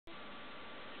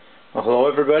Well,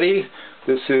 hello everybody.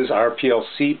 This is our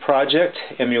PLC project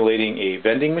emulating a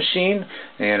vending machine,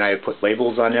 and I put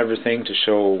labels on everything to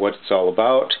show what it's all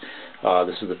about.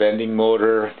 This is the vending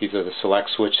motor. These are the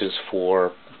select switches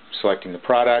for selecting the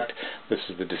product. This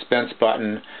is the dispense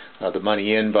button, the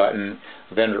money in button,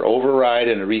 vendor override,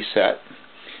 and a reset.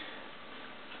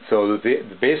 So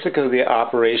the basic of the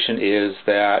operation is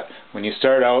that when you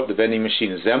start out, the vending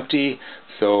machine is empty,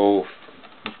 so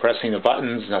pressing the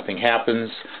buttons, nothing happens.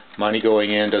 Money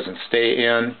going in doesn't stay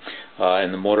in,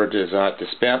 and the motor does not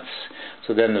dispense.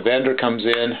 So then the vendor comes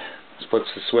in, puts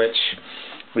the switch,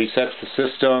 resets the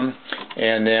system,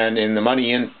 and then in the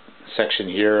money in section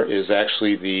here is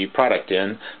actually the product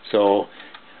in. So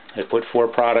I put 4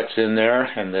 products in there,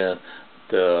 and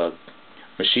the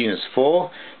machine is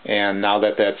full, and now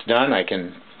that that's done, I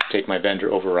can take my vendor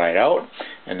override out,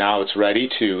 and now it's ready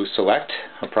to select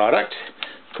a product.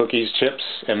 Cookies, chips,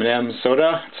 M&M's,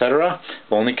 soda, etc.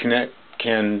 Only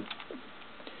can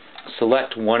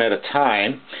select one at a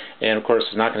time, and of course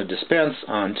it's not going to dispense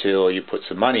until you put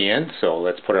some money in. So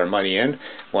let's put our money in.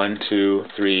 1, 2,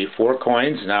 3, 4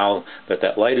 coins. Now that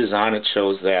that light is on, it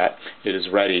shows that it is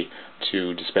ready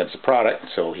to dispense the product.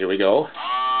 So here we go.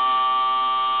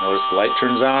 Notice the light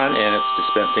turns on and it's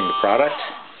dispensing the product.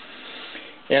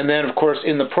 And then, of course,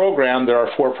 in the program, there are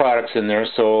 4 products in there,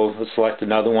 so let's select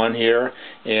another one here,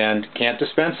 and can't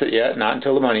dispense it yet, not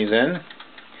until the money's in.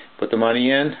 Put the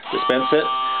money in, dispense it,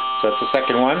 so that's the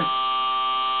second one.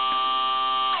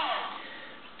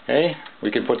 Okay,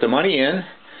 we can put the money in,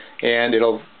 and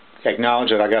it'll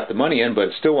acknowledge that I got the money in, but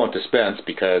it still won't dispense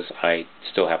because I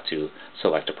still have to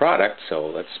select a product, so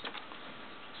let's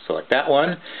select that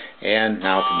one, and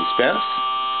now it can dispense.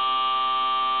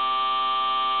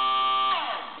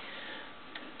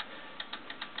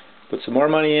 Put some more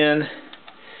money in,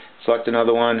 select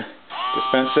another one,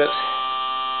 dispense it,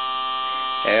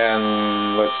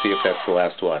 and let's see if that's the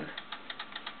last one.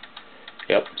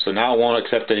 Yep, so now it won't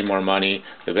accept any more money.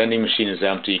 The vending machine is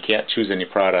empty, can't choose any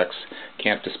products,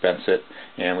 can't dispense it,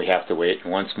 and we have to wait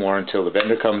once more until the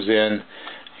vendor comes in,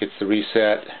 hits the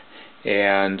reset,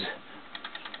 and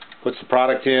puts the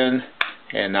product in,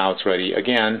 and now it's ready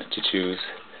again to choose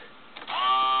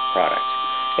product.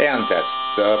 And that's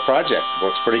the project.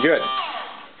 Works pretty good.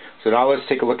 So now let's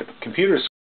take a look at the computer screen.